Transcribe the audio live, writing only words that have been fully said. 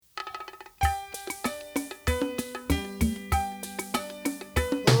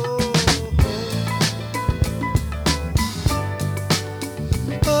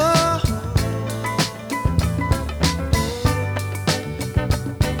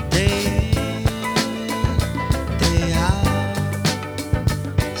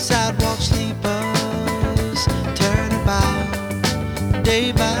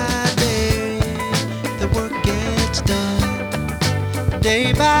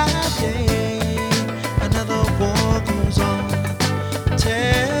Friday, another war goes on.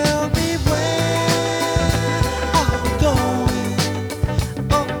 Tell me where are we going?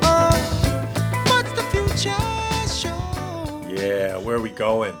 What's the future show? Yeah, where are we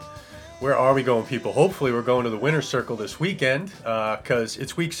going? Where are we going, people? Hopefully we're going to the winner's circle this weekend because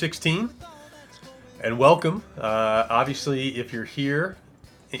it's week 16. And welcome. Obviously, if you're here,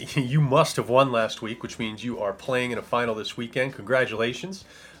 you must have won last week, which means you are playing in a final this weekend. Congratulations.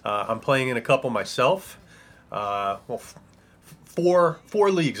 I'm playing in a couple myself. Four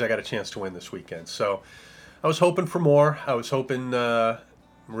leagues I got a chance to win this weekend. So I was hoping for more. I was hoping I'd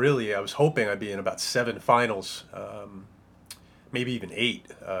be in about 7 finals, maybe even 8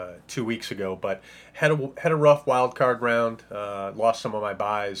 2 weeks ago. But had a rough wild card round. Lost some of my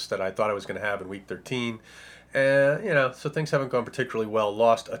buys that I thought I was going to have in week 13. And, so things haven't gone particularly well.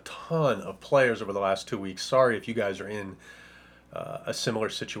 Lost a ton of players over the last 2 weeks. Sorry if you guys are in a similar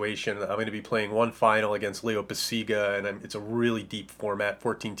situation. I'm going to be playing one final against Leo Pasiga, and it's a really deep format,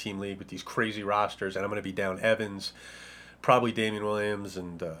 14-team league with these crazy rosters, and I'm going to be down Evans, probably Damian Williams,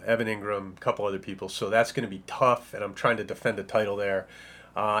 and Evan Ingram, a couple other people. So that's going to be tough, and I'm trying to defend a title there.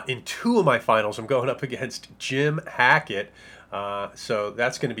 In 2 of my finals, I'm going up against Jim Hackett. So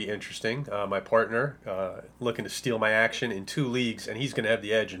that's going to be interesting. My partner looking to steal my action in 2 leagues, and he's going to have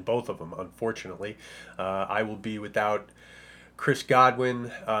the edge in both of them, unfortunately. I will be without Chris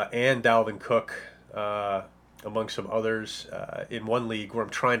Godwin and Dalvin Cook, among some others, in one league where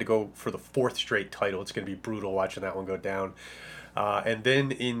I'm trying to go for the 4th straight title. It's going to be brutal watching that one go down. And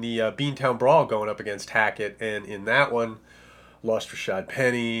then in the Beantown Brawl going up against Hackett, and in that one, lost Rashad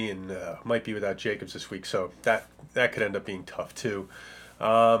Penny and might be without Jacobs this week, so that could end up being tough too.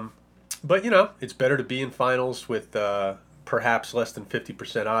 But it's better to be in finals with perhaps less than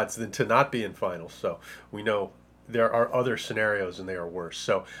 50% odds than to not be in finals. So we know there are other scenarios and they are worse.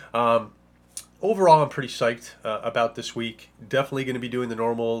 So overall, I'm pretty psyched about this week. Definitely going to be doing the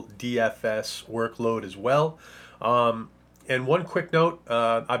normal DFS workload as well. And one quick note,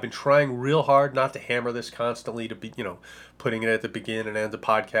 I've been trying real hard not to hammer this constantly, to be, putting it at the beginning and end of the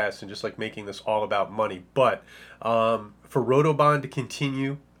podcast and just like making this all about money. But for Rotobond to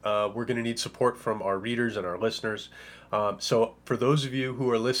continue, we're going to need support from our readers and our listeners. So for those of you who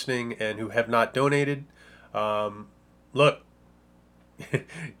are listening and who have not donated, look,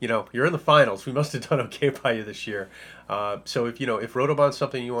 you're in the finals. We must have done okay by you this year. So if Rotobond's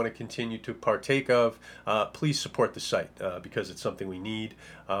something you want to continue to partake of, please support the site because it's something we need.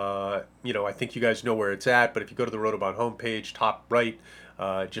 I think you guys know where it's at, but if you go to the Rotobond homepage, top right,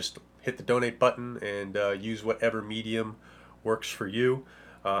 just hit the donate button and use whatever medium works for you.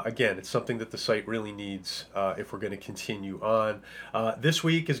 Again, it's something that the site really needs if we're going to continue on. This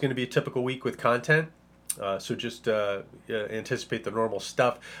week is going to be a typical week with content. So just anticipate the normal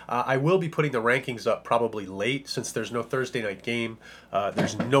stuff. I will be putting the rankings up probably late since there's no Thursday night game.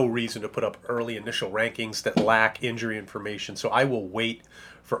 There's no reason to put up early initial rankings that lack injury information. So I will wait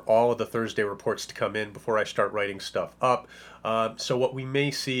for all of the Thursday reports to come in before I start writing stuff up. So what we may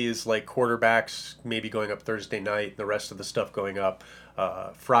see is like quarterbacks maybe going up Thursday night, the rest of the stuff going up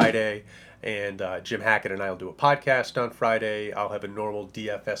Friday. And Jim Hackett and I will do a podcast on Friday. I'll have a normal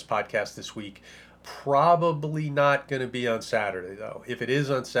DFS podcast this week. Probably not going to be on Saturday, though. If it is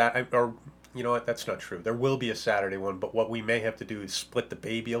on Saturday, or you know what, that's not true. There will be a Saturday one, but what we may have to do is split the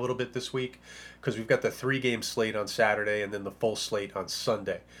baby a little bit this week because we've got the 3-game slate on Saturday and then the full slate on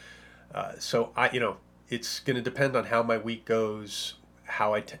Sunday. So it's going to depend on how my week goes,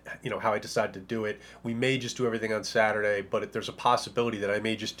 how I decide to do it. We may just do everything on Saturday, but if there's a possibility that I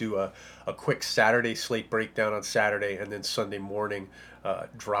may just do a quick Saturday slate breakdown on Saturday and then Sunday morning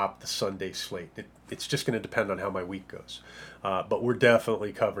drop the Sunday slate. It's just going to depend on how my week goes. But we're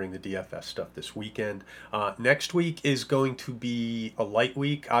definitely covering the DFS stuff this weekend. Next week is going to be a light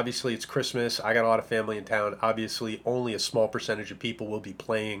week. Obviously, it's Christmas. I got a lot of family in town. Obviously, only a small percentage of people will be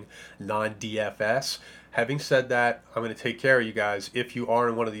playing non-DFS. Having said that, I'm going to take care of you guys. If you are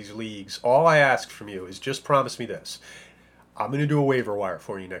in one of these leagues, all I ask from you is just promise me this. I'm going to do a waiver wire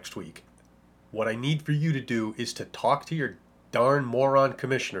for you next week. What I need for you to do is to talk to your darn moron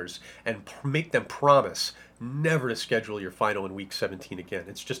commissioners and make them promise never to schedule your final in week 17 again.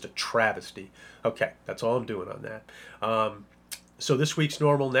 It's just a travesty. Okay, that's all I'm doing on that. So this week's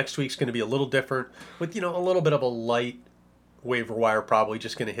normal. Next week's going to be a little different with, a little bit of a light waiver wire, probably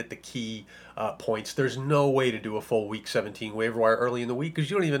just going to hit the key points. There's no way to do a full week 17 waiver wire early in the week because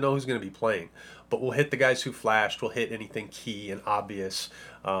you don't even know who's going to be playing. But we'll hit the guys who flashed. We'll hit anything key and obvious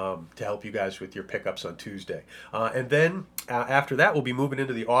to help you guys with your pickups on Tuesday. And then after that, we'll be moving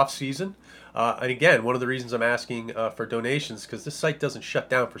into the off season. And again, one of the reasons I'm asking for donations because this site doesn't shut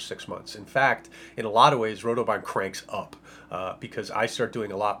down for 6 months. In fact, in a lot of ways, Rotobahn cranks up because I start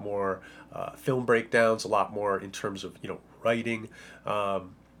doing a lot more film breakdowns, a lot more in terms of writing,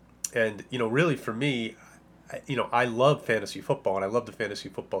 and really for me, I love fantasy football and I love the fantasy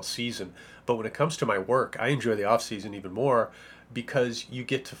football season. But when it comes to my work, I enjoy the off season even more because you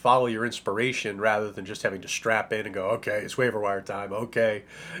get to follow your inspiration rather than just having to strap in and go, okay, it's waiver wire time. Okay,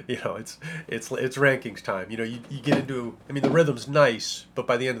 it's rankings time. You get into. I mean, the rhythm's nice, but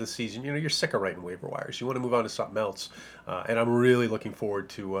by the end of the season, you're sick of writing waiver wires. You want to move on to something else, and I'm really looking forward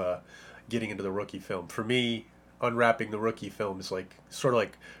to getting into the rookie film. For me, unwrapping the rookie film is like sort of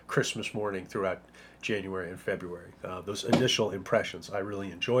like Christmas morning throughout January and February. Those initial impressions, I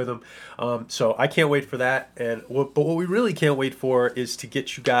really enjoy them. So I can't wait for that. But what we really can't wait for is to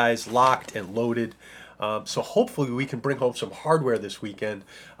get you guys locked and loaded. So hopefully we can bring home some hardware this weekend.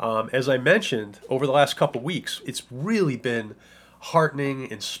 As I mentioned, over the last couple weeks, it's really been heartening,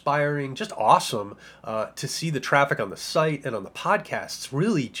 inspiring, just awesome to see the traffic on the site and on the podcasts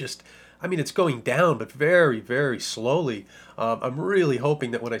really just it's going down, but very, very slowly. I'm really hoping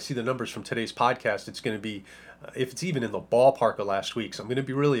that when I see the numbers from today's podcast, it's going to be, if it's even in the ballpark of last week's, I'm going to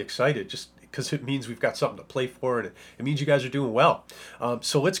be really excited just because it means we've got something to play for and it means you guys are doing well.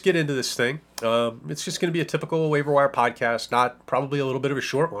 So let's get into this thing. It's just going to be a typical Waiver Wire podcast, not probably a little bit of a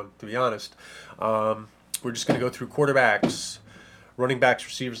short one, to be honest. We're just going to go through quarterbacks, running backs,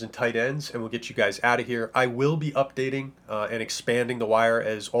 receivers, and tight ends, and we'll get you guys out of here. I will be updating and expanding the wire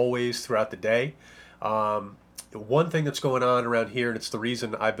as always throughout the day. One thing that's going on around here, and it's the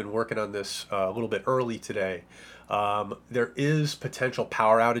reason I've been working on this a little bit early today, there is potential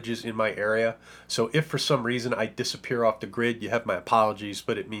power outages in my area. So if for some reason I disappear off the grid, you have my apologies,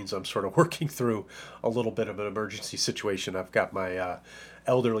 but it means I'm sort of working through a little bit of an emergency situation. I've got my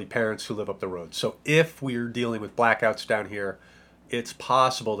elderly parents who live up the road. So if we're dealing with blackouts down here, it's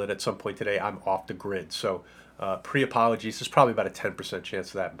possible that at some point today I'm off the grid. So pre-apologies. There's probably about a 10% chance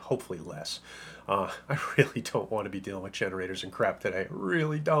of that, and hopefully less. I really don't want to be dealing with generators and crap today. I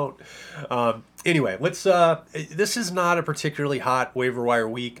really don't. Anyway, let's. This is not a particularly hot waiver wire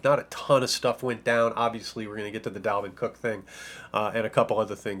week. Not a ton of stuff went down. Obviously, we're going to get to the Dalvin Cook thing and a couple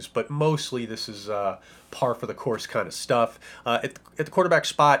other things, but mostly this is par for the course kind of stuff. At the quarterback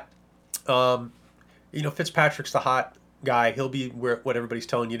spot, Fitzpatrick's the hot guy. He'll be what everybody's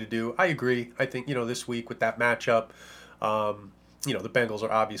telling you to do. I agree. I think this week with that matchup. The Bengals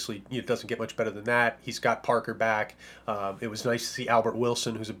are obviously, it doesn't get much better than that. He's got Parker back. It was nice to see Albert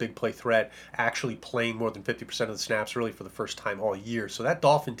Wilson, who's a big play threat, actually playing more than 50% of the snaps really for the first time all year. So that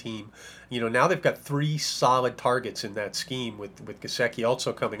Dolphin team, now they've got 3 solid targets in that scheme with Gesicki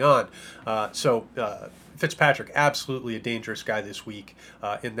also coming on. Fitzpatrick, absolutely a dangerous guy this week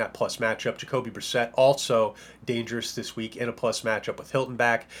in that plus matchup. Jacoby Brissett, also dangerous this week in a plus matchup with Hilton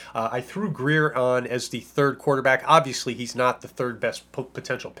back. I threw Greer on as the third quarterback. Obviously, he's not the third best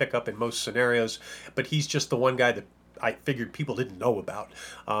potential pickup in most scenarios, but he's just the one guy that I figured people didn't know about.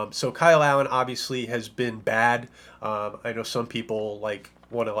 So Kyle Allen obviously has been bad. I know some people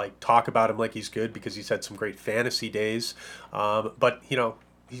want to talk about him like he's good because he's had some great fantasy days. But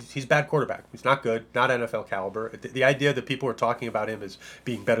he's a bad quarterback. He's not good, not NFL caliber. The idea that people are talking about him as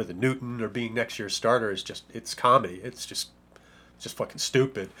being better than Newton or being next year's starter is it's comedy. It's just fucking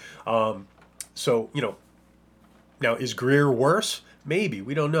stupid. Now is Greer worse? Maybe.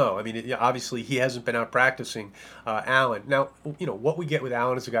 We don't know. I mean, obviously he hasn't been out practicing Allen. Now, what we get with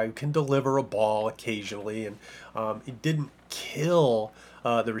Allen is a guy who can deliver a ball occasionally, and he didn't kill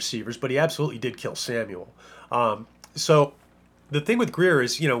the receivers, but he absolutely did kill Samuel. The thing with Greer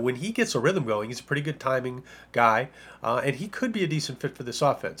is, when he gets a rhythm going, he's a pretty good timing guy, and he could be a decent fit for this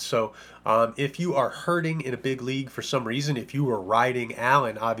offense. So if you are hurting in a big league for some reason, if you are riding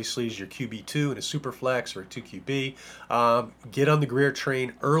Allen, obviously, as your QB2 in a super flex or a 2QB, get on the Greer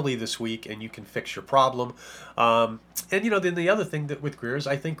train early this week, and you can fix your problem. Then the other thing that with Greer is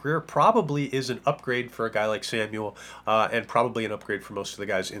I think Greer probably is an upgrade for a guy like Samuel, and probably an upgrade for most of the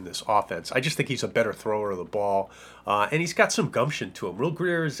guys in this offense. I just think he's a better thrower of the ball, and he's got some gumption to him. Will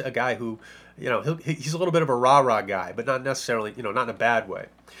Greer is a guy who, he's a little bit of a rah-rah guy, but not necessarily, not in a bad way.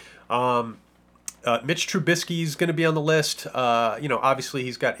 Mitch Trubisky is going to be on the list. Obviously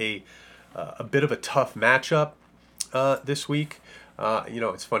he's got a bit of a tough matchup this week.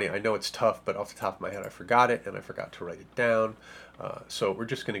 It's funny. I know it's tough, but off the top of my head, I forgot it, and I forgot to write it down. So we're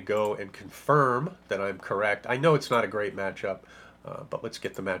just going to go and confirm that I'm correct. I know it's not a great matchup, but let's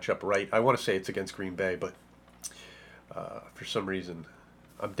get the matchup right. I want to say it's against Green Bay, but for some reason,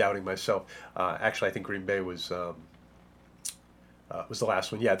 I'm doubting myself. Actually, I think Green Bay was the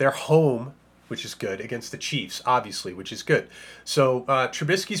last one. Yeah, they're home which is good, against the Chiefs, obviously, which is good. So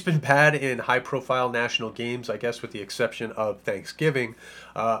Trubisky's been bad in high-profile national games, I guess, with the exception of Thanksgiving.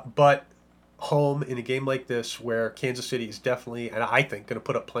 But home in a game like this where Kansas City is definitely, and I think, going to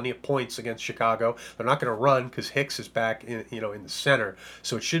put up plenty of points against Chicago. They're not going to run because Hicks is back in the center.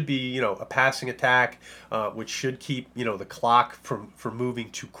 So it should be, a passing attack, which should keep, the clock from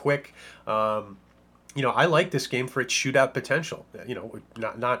moving too quick. I like this game for its shootout potential.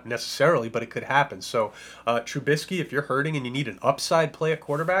 Not necessarily, but it could happen. So Trubisky, if you're hurting and you need an upside play at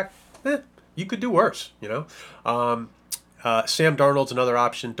quarterback, you could do worse, Sam Darnold's another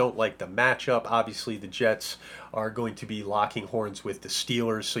option. Don't like the matchup. Obviously, the Jets are going to be locking horns with the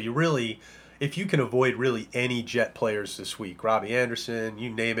Steelers. So you really, if you can avoid really any Jet players this week, Robbie Anderson, you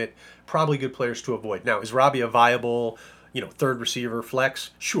name it, probably good players to avoid. Now, is Robbie a viable, third receiver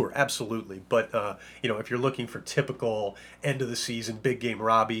flex? Sure, absolutely. But, if you're looking for typical end of the season, big game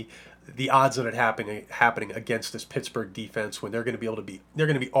Robbie, the odds of it happening against this Pittsburgh defense when they're going to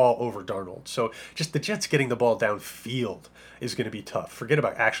be all over Darnold. So just the Jets getting the ball downfield is going to be tough. Forget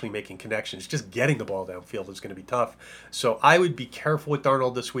about actually making connections. Just getting the ball downfield is going to be tough. So I would be careful with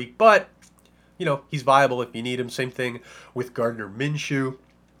Darnold this week, but he's viable if you need him. Same thing with Gardner Minshew.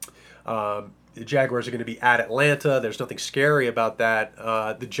 The Jaguars are going to be at Atlanta. There's nothing scary about that.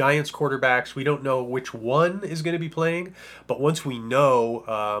 The Giants quarterbacks, we don't know which one is going to be playing, but once we know,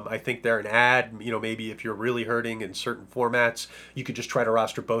 I think they're an ad. Maybe if you're really hurting in certain formats, you could just try to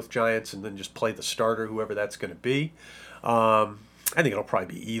roster both Giants and then just play the starter, whoever that's going to be. I think it'll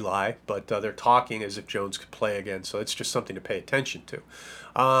probably be Eli, but they're talking as if Jones could play again, so it's just something to pay attention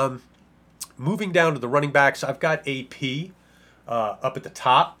to. Moving down to the running backs, I've got AP up at the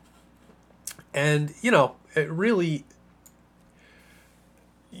top. And, it really,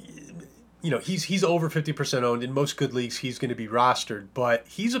 he's over 50% owned. In most good leagues, he's going to be rostered. But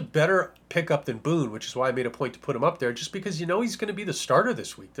he's a better pickup than Boone, which is why I made a point to put him up there, just because he's going to be the starter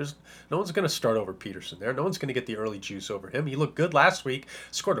this week. No one's going to start over Peterson there. No one's going to get the early juice over him. He looked good last week,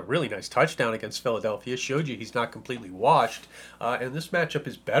 scored a really nice touchdown against Philadelphia, showed you he's not completely washed. And this matchup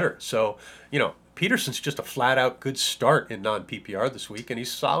is better. So, Peterson's just a flat-out good start in non-PPR this week, and he's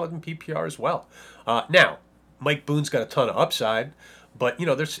solid in PPR as well. Now, Mike Boone's got a ton of upside, but,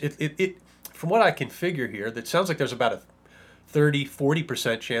 there's from what I can figure here, that sounds like there's about a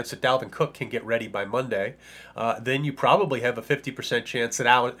 30-40% chance that Dalvin Cook can get ready by Monday. Then you probably have a 50% chance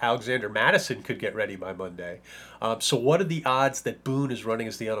that Alexander Mattison could get ready by Monday. So what are the odds that Boone is running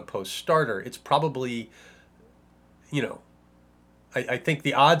as the unopposed starter? It's probably, I think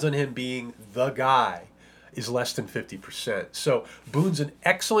the odds on him being the guy is less than 50%. So Boone's an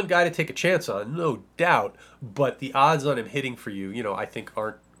excellent guy to take a chance on, no doubt, but the odds on him hitting for you, I think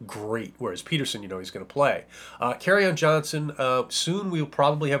aren't great, whereas Peterson, he's going to play. Kerryon Johnson, soon we'll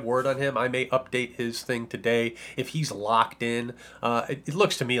probably have word on him. I may update his thing today. If he's locked in, it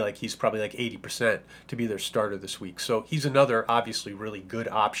looks to me like he's probably like 80% to be their starter this week. So he's another obviously really good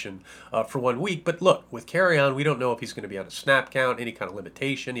option for 1 week. But look, with Kerryon, we don't know if he's going to be on a snap count, any kind of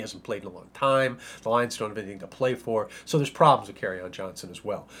limitation. He hasn't played in a long time. The Lions don't have anything to play for. So there's problems with Kerryon Johnson as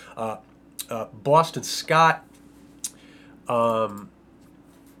well. Boston Scott,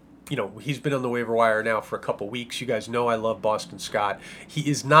 he's been on the waiver wire now for a couple weeks. You guys know I love Boston Scott. He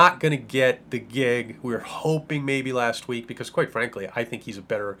is not going to get the gig we were hoping maybe last week because, quite frankly, I think he's a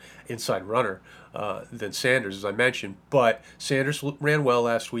better inside runner than Sanders, as I mentioned. But Sanders ran well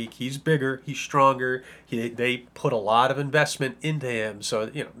last week. He's bigger. He's stronger. They put a lot of investment into him. So,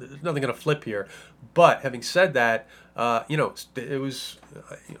 there's nothing going to flip here. But having said that, it was,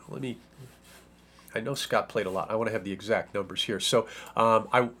 I know Scott played a lot. I want to have the exact numbers here. So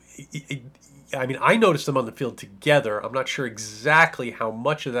I noticed them on the field together. I'm not sure exactly how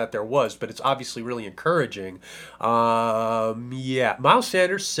much of that there was, but it's obviously really encouraging. Miles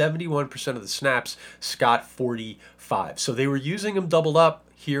Sanders, 71% of the snaps. Scott, 45%. So they were using him doubled up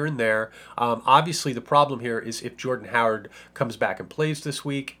here and there. Obviously, the problem here is if Jordan Howard comes back and plays this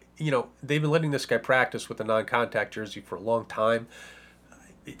week. They've been letting this guy practice with a non-contact jersey for a long time.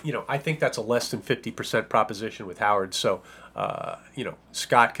 I think that's a less than 50% proposition with Howard. So,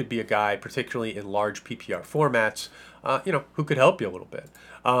 Scott could be a guy, particularly in large PPR formats, who could help you a little bit.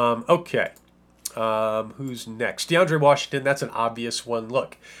 Okay. Who's next? DeAndre Washington, that's an obvious one.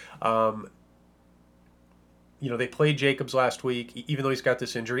 Look, they played Jacobs last week, even though he's got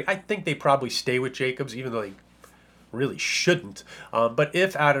this injury. I think they probably stay with Jacobs, even though they really shouldn't. But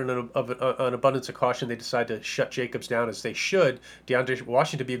if out of an abundance of caution they decide to shut Jacobs down as they should, DeAndre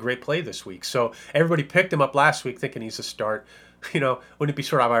Washington be a great play this week. So everybody picked him up last week thinking he's a start. wouldn't it be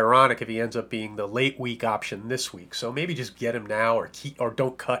sort of ironic if he ends up being the late week option this week? So maybe just get him now, or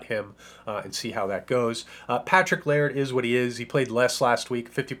don't cut him, and see how that goes. Patrick Laird is what he is. He played less last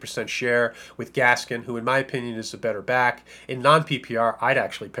week, 50% share with Gaskin, who in my opinion is the better back. In non-PPR, I'd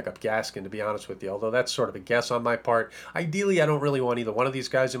actually pick up Gaskin, to be honest with you, although that's sort of a guess on my part. Ideally, I don't really want either one of these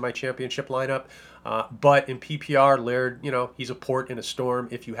guys in my championship lineup. But in PPR, Laird, he's a port in a storm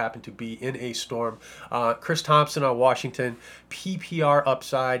if you happen to be in a storm. Chris Thompson on Washington, PPR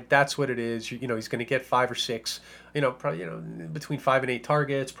upside, that's what it is. He's going to get 5 or 6, probably, between 5 and 8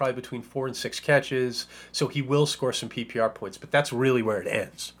 targets, probably between 4 and 6 catches. So he will score some PPR points, but that's really where it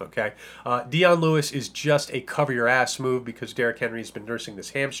ends, okay? Dion Lewis is just a cover your ass move because Derrick Henry's been nursing this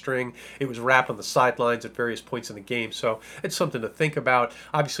hamstring. It was wrapped on the sidelines at various points in the game, so it's something to think about.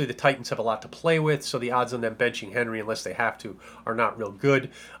 Obviously, the Titans have a lot to play with, so the odds on them benching Henry, unless they have to, are not real good.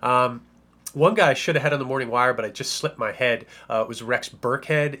 One guy I should have had on the morning wire, but I just slipped my head, was Rex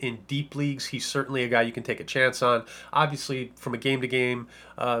Burkhead in deep leagues. He's certainly a guy you can take a chance on. Obviously, from a game-to-game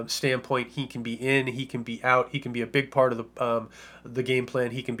standpoint, he can be in, he can be out, he can be a big part of the game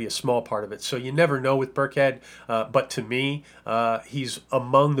plan, he can be a small part of it. So you never know with Burkhead, but to me, he's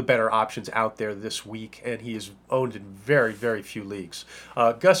among the better options out there this week, and he is owned in very, very few leagues.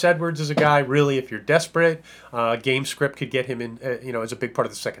 Gus Edwards is a guy, really, if you're desperate, game script could get him in, as a big part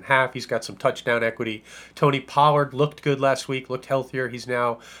of the second half. He's got some touchdown equity. Tony Pollard looked good last week, looked healthier. He's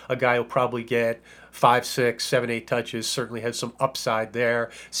now a guy who'll probably get 5, 6, 7, 8 touches, certainly has some upside there.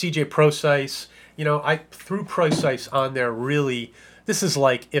 CJ Procise, I threw Procise on there really. This is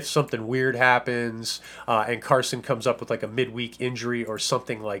like if something weird happens and Carson comes up with like a midweek injury or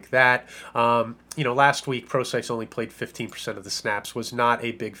something like that. Last week Procise only played 15% of the snaps, was not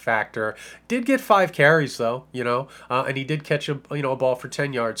a big factor. Did get 5 carries though, and he did catch a ball for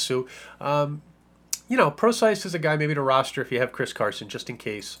 10 yards. So, Procise is a guy maybe to roster if you have Chris Carson, just in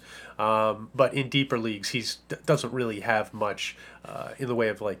case. But in deeper leagues, he doesn't really have much in the way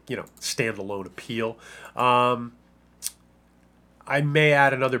of standalone appeal. I may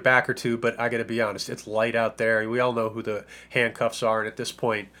add another back or two, but I got to be honest, it's light out there. We all know who the handcuffs are, and at this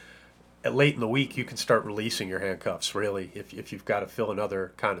point, late in the week, you can start releasing your handcuffs, really, if you've got to fill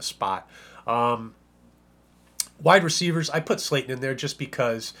another kind of spot. Wide receivers, I put Slayton in there just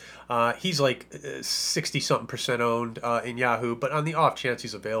because he's like 60-something% owned in Yahoo, but on the off chance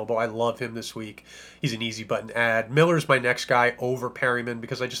he's available, I love him this week. He's an easy button add. Miller's my next guy over Perryman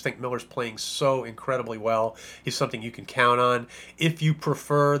because I just think Miller's playing so incredibly well. He's something you can count on. If you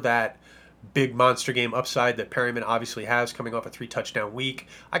prefer that big monster game upside that Perryman obviously has coming off a 3-touchdown week,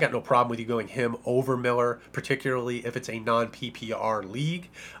 I got no problem with you going him over Miller, particularly if it's a non-PPR league.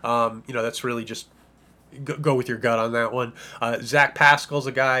 That's really just go with your gut on that one. Zach Pascal's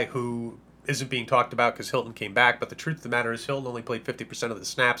a guy who isn't being talked about because Hilton came back, but the truth of the matter is Hilton only played 50% of the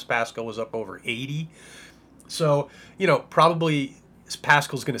snaps. Pascal was up over 80. So, probably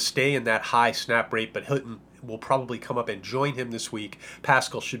Pascal's going to stay in that high snap rate, but Hilton will probably come up and join him this week.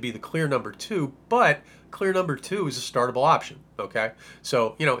 Pascal should be the clear number 2, but clear number 2 is a startable option, okay?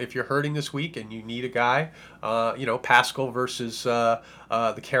 So, if you're hurting this week and you need a guy, Pascal versus the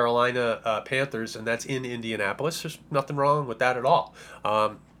Carolina Panthers, and that's in Indianapolis, there's nothing wrong with that at all.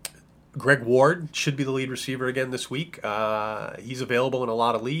 Greg Ward should be the lead receiver again this week. He's available in a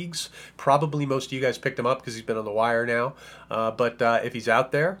lot of leagues. Probably most of you guys picked him up because he's been on the wire now. But if he's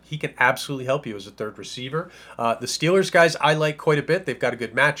out there, he can absolutely help you as a third receiver. The Steelers guys I like quite a bit. They've got a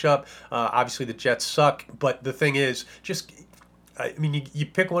good matchup. Obviously the Jets suck. But the thing is, you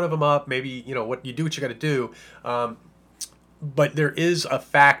pick one of them up. Maybe, what you got to do. But there is a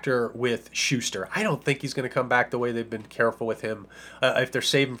factor with Schuster. I don't think he's going to come back the way they've been careful with him. If they're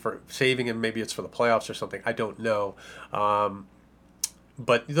saving him, maybe it's for the playoffs or something. I don't know.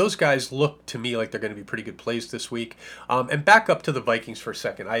 But those guys look to me like they're going to be pretty good plays this week. And back up to the Vikings for a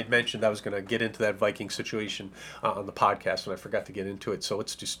second. I had mentioned I was going to get into that Viking situation on the podcast, and I forgot to get into it. So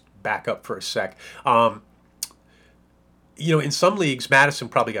let's just back up for a sec. In some leagues, Madison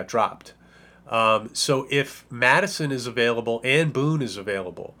probably got dropped. So if Madison is available and Boone is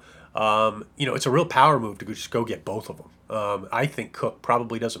available, it's a real power move to just go get both of them. I think Cook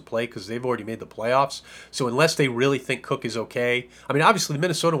probably doesn't play because they've already made the playoffs. So unless they really think Cook is okay, obviously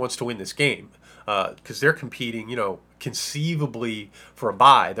Minnesota wants to win this game because they're competing, conceivably for a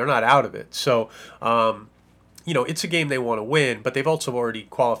bye. They're not out of it. So, it's a game they want to win, but they've also already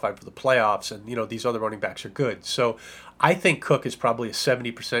qualified for the playoffs, and, these other running backs are good. So I think Cook is probably a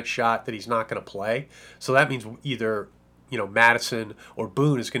 70% shot that he's not going to play. So that means either, Madison or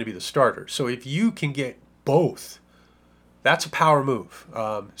Boone is going to be the starter. So if you can get both That's a power move.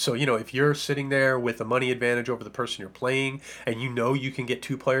 So, if you're sitting there with a money advantage over the person you're playing and you can get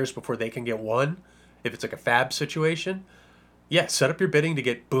two players before they can get one, if it's like a fab situation, yeah, set up your bidding to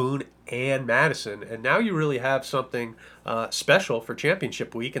get Boone and Madison. And now you really have something special for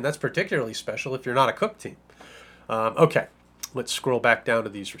championship week, and that's particularly special if you're not a Cook team. Okay, let's scroll back down to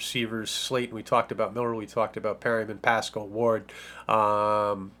these receivers. Slayton, we talked about. Miller, we talked about. Perryman, Pascal, Ward.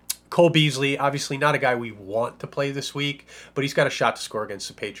 Cole Beasley, obviously not a guy we want to play this week, but he's got a shot to score against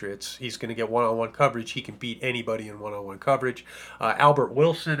the Patriots. He's going to get one-on-one coverage. He can beat anybody in one-on-one coverage. Albert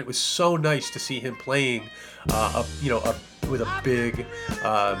Wilson, it was so nice to see him playing with a big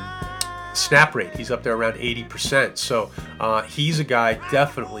snap rate. He's up there around 80%. So he's a guy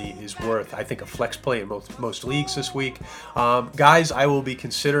definitely is worth, I think, a flex play in most leagues this week. Guys, I will be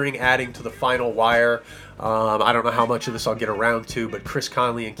considering adding to the final wire. I don't know how much of this I'll get around to, but Chris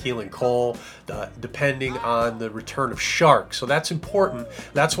Conley and Keelan Cole, depending on the return of Shark. So that's important.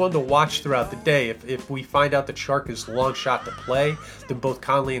 That's one to watch throughout the day. If we find out that Shark is a long shot to play, then both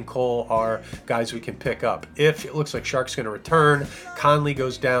Conley and Cole are guys we can pick up. If it looks like Shark's going to return, Conley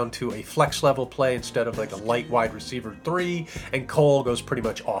goes down to a flex level play instead of like a light wide receiver 3, and Cole goes pretty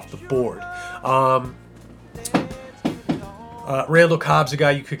much off the board. Randall Cobb's a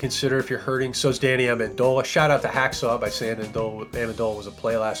guy you could consider if you're hurting. So's Danny Amendola. Shout out to Hacksaw by saying Amendola was a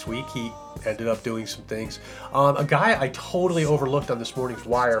play last week. He ended up doing some things. A guy I totally overlooked on this morning's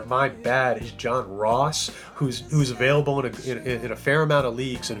wire, my bad, is John Ross, who's available in a fair amount of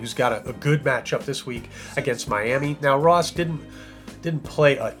leagues and who's got a good matchup this week against Miami. Now, Ross didn't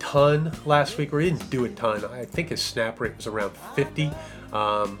play a ton last week, or he didn't do a ton. I think his snap rate was around 50.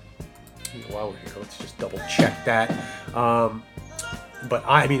 While we're here, let's just double check that. But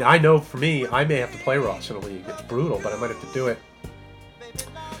I know for me, I may have to play Ross in a league. It's brutal, but I might have to do it.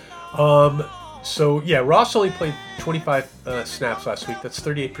 So yeah, Ross only played 25 snaps last week. That's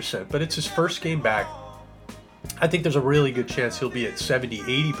 38%, but it's his first game back. I think there's a really good chance he'll be at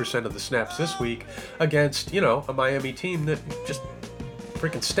 70-80% of the snaps this week against, a Miami team that just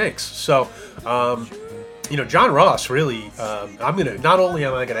freaking stinks. So, John Ross really, not only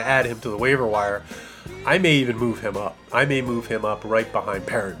am I going to add him to the waiver wire, I may even move him up. I may move him up right behind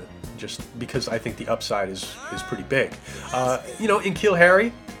Perryman, just because I think the upside is pretty big. N'Keal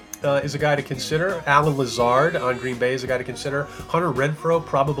Harry is a guy to consider. Alan Lazard on Green Bay is a guy to consider. Hunter Renfrow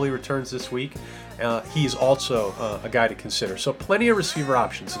probably returns this week. He's also a guy to consider. So plenty of receiver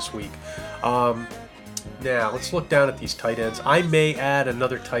options this week. Now, let's look down at these tight ends. I may add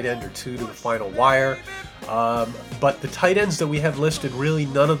another tight end or two to the final wire. But the tight ends that we have listed, really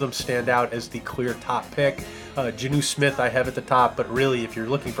none of them stand out as the clear top pick. Janu Smith I have at the top, but really if you're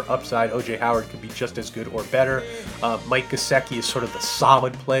looking for upside, O.J. Howard could be just as good or better. Mike Gesicki is sort of the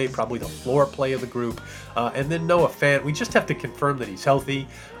solid play, probably the floor play of the group. And then Noah Fant, we just have to confirm that he's healthy.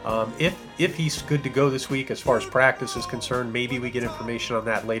 If he's good to go this week as far as practice is concerned, maybe we get information on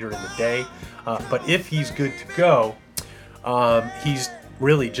that later in the day. But if he's good to go, he's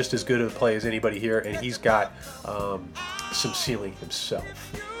really just as good of a play as anybody here, and he's got some ceiling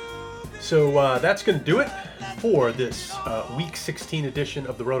himself. So that's going to do it for this Week 16 edition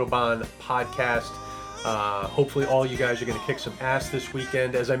of the Rotobahn podcast. Hopefully all you guys are going to kick some ass this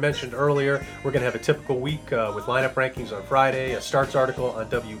weekend. As I mentioned earlier, we're going to have a typical week with lineup rankings on Friday, a starts article on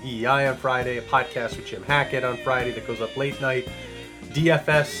WEEI on Friday, a podcast with Jim Hackett on Friday that goes up late night,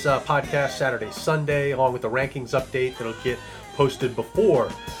 DFS podcast Saturday, Sunday, along with the rankings update that'll get posted before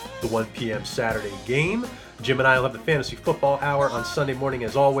the 1 p.m. Saturday game. Jim and I will have the Fantasy Football Hour on Sunday morning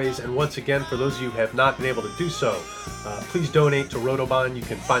as always. And once again, for those of you who have not been able to do so, please donate to Rotobahn. You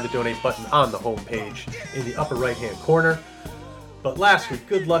can find the donate button on the homepage in the upper right-hand corner. But lastly,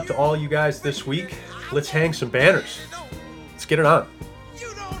 good luck to all you guys this week. Let's hang some banners. Let's get it on.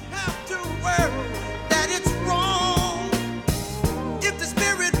 You don't have to worry.